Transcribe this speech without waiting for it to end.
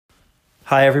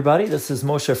Hi, everybody. This is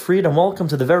Moshe Fried, and welcome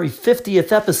to the very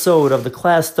 50th episode of the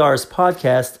Class Stars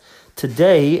podcast.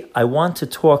 Today, I want to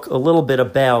talk a little bit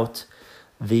about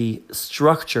the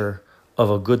structure of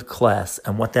a good class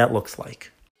and what that looks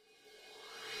like.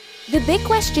 The big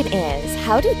question is,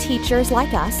 how do teachers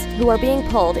like us, who are being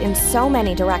pulled in so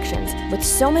many directions, with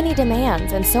so many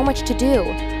demands and so much to do,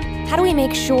 how do we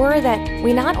make sure that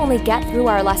we not only get through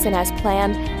our lesson as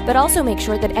planned, but also make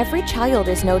sure that every child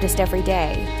is noticed every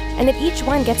day, and that each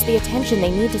one gets the attention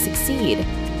they need to succeed?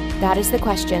 That is the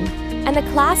question, and the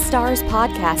Class Stars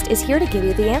podcast is here to give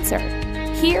you the answer.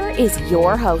 Here is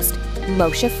your host,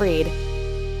 Moshe Fried.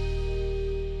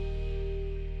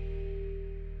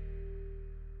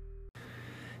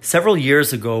 Several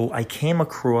years ago, I came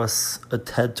across a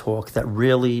TED Talk that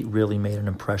really made an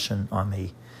impression on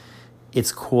me.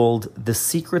 It's called The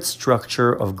Secret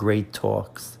Structure of Great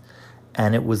Talks,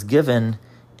 and it was given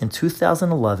in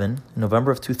 2011,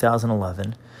 November of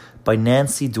 2011, by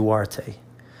Nancy Duarte.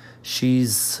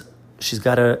 She's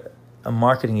got a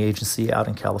marketing agency out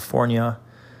in California.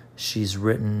 She's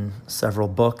written several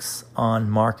books on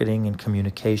marketing and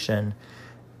communication,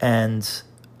 and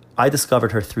I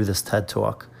discovered her through this TED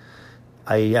Talk.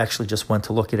 I actually just went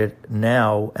to look at it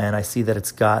now, and I see that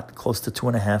it's got close to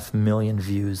 2.5 million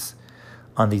views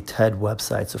on the TED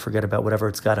website. So forget about whatever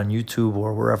it's got on YouTube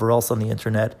or wherever else on the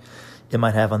internet it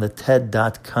might have. On the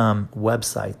TED.com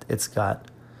website, it's got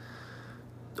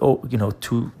almost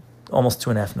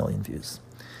 2.5 million views.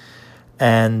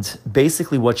 And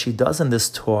basically what she does in this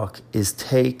talk is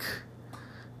take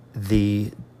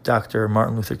the Dr.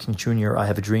 Martin Luther King Jr. I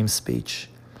Have a Dream speech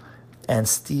and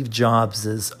Steve Jobs'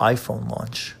 iPhone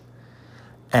launch.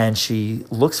 And she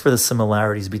looks for the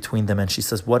similarities between them, and she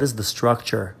says, what is the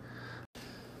structure?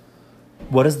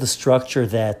 What is the structure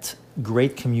that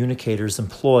great communicators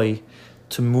employ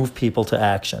to move people to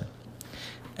action?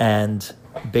 And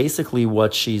basically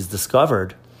what she's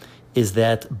discovered is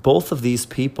that both of these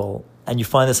people, and you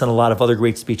find this in a lot of other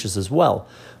great speeches as well,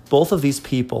 both of these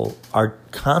people are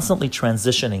constantly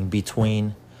transitioning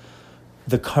between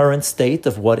the current state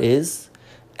of what is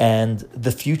and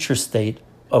the future state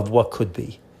of what could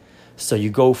be. So you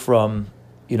go from,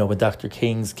 with Dr.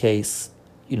 King's case,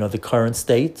 the current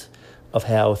state of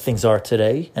how things are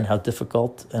today and how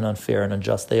difficult and unfair and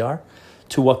unjust they are,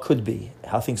 to what could be,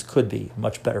 how things could be a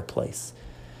much better place.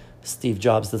 Steve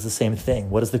Jobs does the same thing.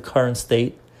 What is the current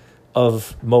state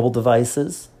of mobile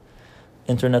devices,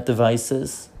 internet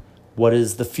devices? What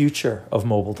is the future of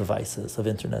mobile devices, of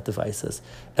internet devices?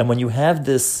 And when you have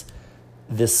this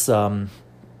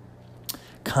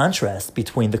contrast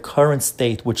between the current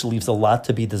state, which leaves a lot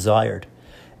to be desired,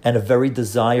 and a very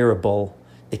desirable,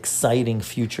 exciting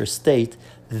future state,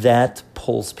 that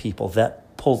pulls people,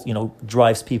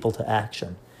 drives people to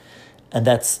action. And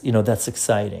that's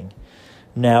exciting.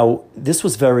 Now, this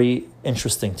was very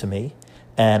interesting to me,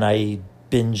 and I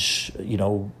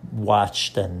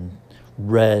watched and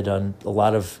read on a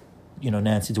lot of,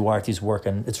 Nancy Duarte's work,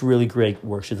 and it's really great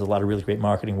work. She does a lot of really great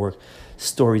marketing work,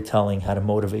 storytelling, how to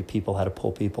motivate people, how to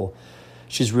pull people.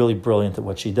 She's really brilliant at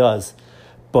what she does.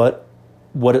 But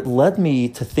what it led me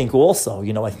to think also,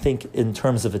 I think in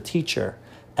terms of a teacher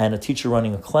and a teacher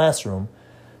running a classroom,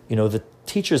 the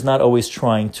teacher's not always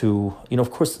trying to, of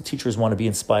course the teachers want to be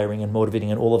inspiring and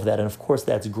motivating and all of that, and of course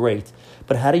that's great.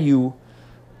 But how do you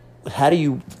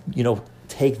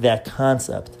take that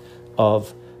concept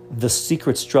of the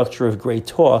secret structure of great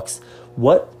talks?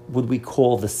 What would we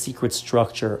call the secret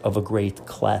structure of a great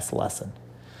class lesson?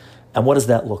 And what does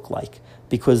that look like?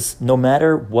 Because no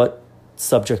matter what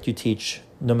subject you teach,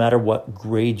 no matter what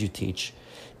grade you teach,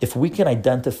 if we can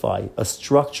identify a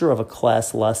structure of a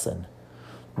class lesson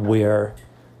where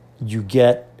you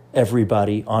get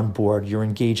everybody on board, you're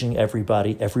engaging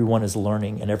everybody, everyone is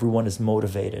learning, and everyone is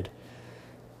motivated,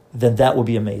 then that would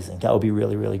be amazing. That would be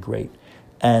really great.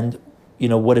 And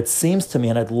what it seems to me,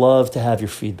 and I'd love to have your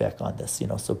feedback on this,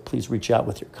 so please reach out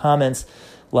with your comments,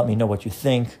 let me know what you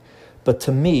think. But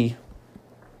to me,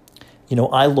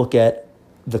 I look at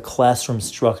the classroom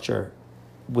structure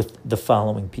with the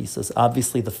following pieces.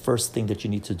 Obviously, the first thing that you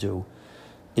need to do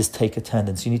is take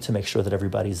attendance. You need to make sure that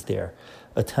everybody's there.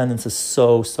 Attendance is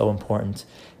so important.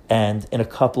 And in a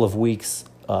couple of weeks,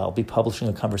 I'll be publishing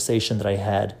a conversation that I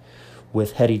had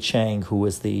with Hetty Chang, who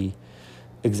is the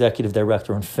executive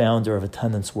director and founder of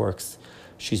Attendance Works.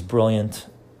 She's brilliant,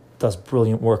 does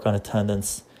brilliant work on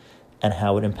attendance and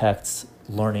how it impacts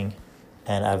learning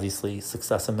and obviously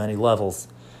success on many levels.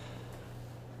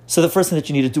 So the first thing that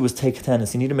you need to do is take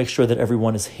attendance. You need to make sure that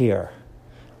everyone is here.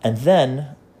 And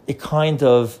then it kind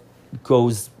of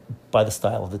goes by the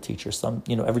style of the teacher.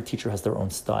 Every teacher has their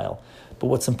own style. But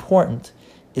what's important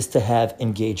is to have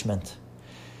engagement.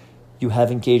 You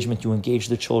have engagement, you engage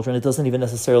the children. It doesn't even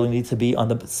necessarily need to be on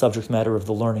the subject matter of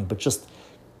the learning, but just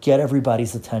get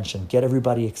everybody's attention, get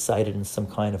everybody excited in some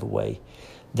kind of a way.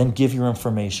 Then give your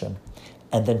information,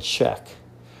 and then check.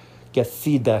 Get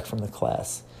feedback from the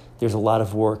class. There's a lot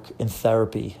of work in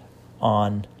therapy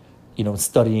on,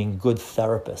 studying good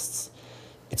therapists.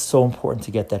 It's so important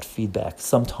to get that feedback.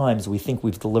 Sometimes we think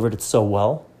we've delivered it so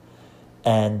well,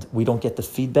 and we don't get the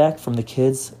feedback from the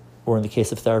kids, or in the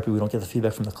case of therapy, we don't get the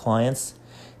feedback from the clients.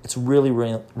 It's really,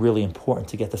 really, really important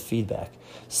to get the feedback.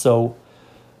 So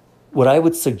what I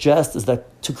would suggest is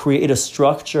that to create a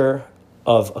structure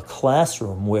of a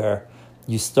classroom where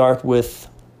you start with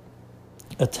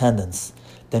attendance,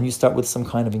 then you start with some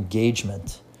kind of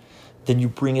engagement, then you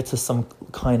bring it to some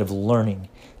kind of learning,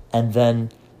 and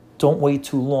then don't wait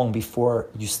too long before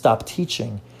you stop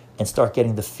teaching and start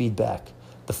getting the feedback,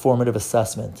 the formative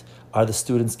assessment. Are the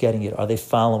students getting it? Are they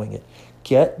following it?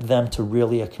 Get them to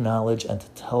really acknowledge and to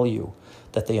tell you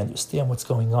that they understand what's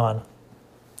going on.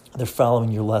 They're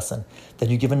following your lesson. Then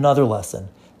you give another lesson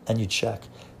and you check.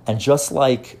 And just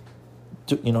like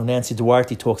Nancy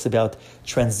Duarte talks about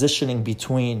transitioning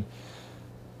between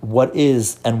what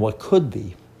is and what could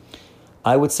be,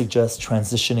 I would suggest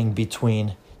transitioning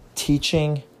between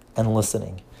teaching and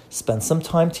listening. Spend some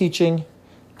time teaching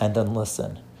and then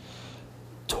listen.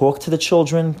 Talk to the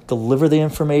children, deliver the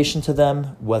information to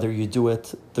them, whether you do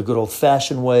it the good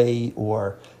old-fashioned way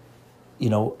or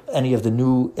any of the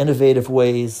new innovative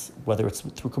ways, whether it's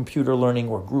through computer learning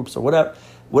or groups or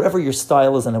whatever your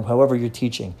style is and however you're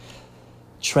teaching.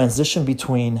 Transition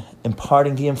between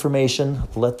imparting the information,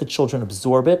 let the children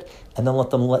absorb it, and then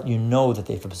let you know that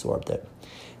they've absorbed it.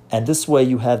 And this way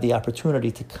you have the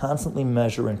opportunity to constantly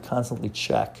measure and constantly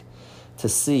check to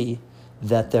see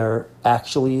that they're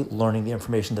actually learning the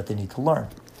information that they need to learn.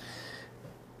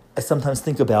 I sometimes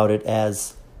think about it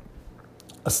as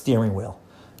a steering wheel.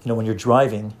 When you're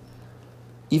driving,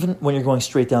 even when you're going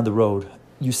straight down the road,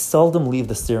 you seldom leave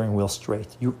the steering wheel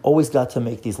straight. You've always got to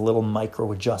make these little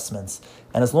micro adjustments.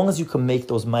 And as long as you can make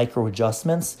those micro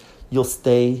adjustments, you'll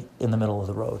stay in the middle of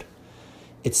the road.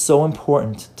 It's so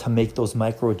important to make those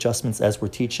micro adjustments as we're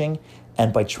teaching,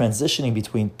 and by transitioning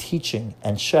between teaching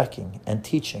and checking and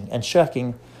teaching and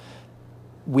checking,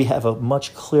 we have a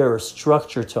much clearer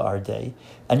structure to our day,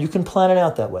 and you can plan it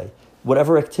out that way.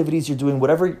 Whatever activities you're doing,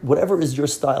 whatever is your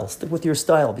style, stick with your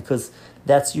style, because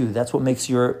that's you. That's what makes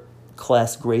your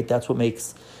class great. That's what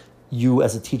makes you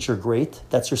as a teacher great.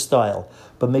 That's your style.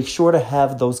 But make sure to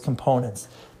have those components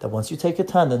that once you take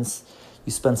attendance,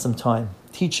 you spend some time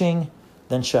teaching,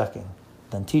 then checking,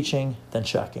 then teaching, then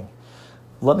checking.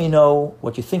 Let me know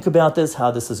what you think about this, how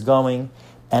this is going.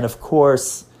 And of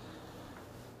course,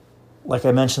 like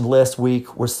I mentioned last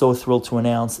week, we're so thrilled to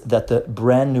announce that the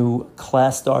brand new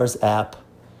ClassStars app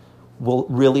will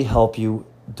really help you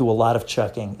do a lot of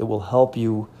checking. It will help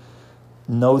you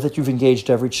know that you've engaged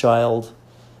every child,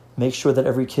 make sure that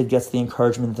every kid gets the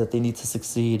encouragement that they need to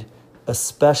succeed,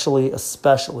 especially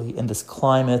in this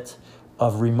climate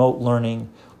of remote learning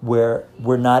where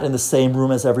we're not in the same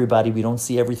room as everybody. We don't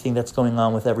see everything that's going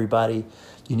on with everybody.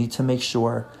 You need to make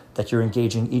sure that you're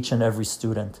engaging each and every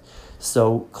student.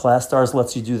 So ClassStars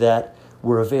lets you do that.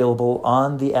 We're available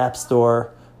on the App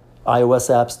Store, iOS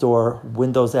App Store,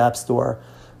 Windows App Store,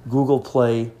 Google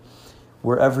Play,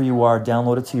 wherever you are.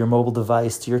 Download it to your mobile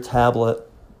device, to your tablet,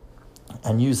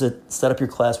 and use it. Set up your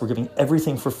class. We're giving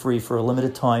everything for free for a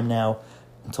limited time now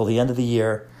until the end of the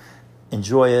year.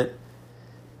 Enjoy it.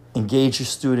 Engage your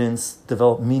students,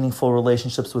 develop meaningful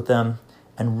relationships with them,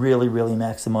 and really, really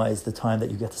maximize the time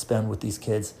that you get to spend with these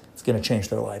kids. It's going to change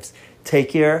their lives. Take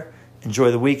care.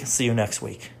 Enjoy the week. See you next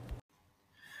week.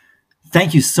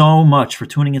 Thank you so much for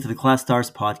tuning into the ClassStars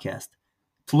podcast.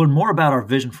 To learn more about our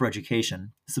vision for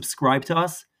education, subscribe to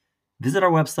us, visit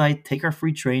our website, take our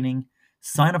free training,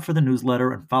 sign up for the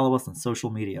newsletter, and follow us on social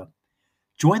media.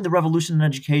 Join the revolution in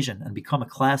education and become a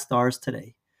ClassStars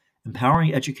today,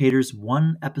 empowering educators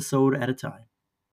one episode at a time.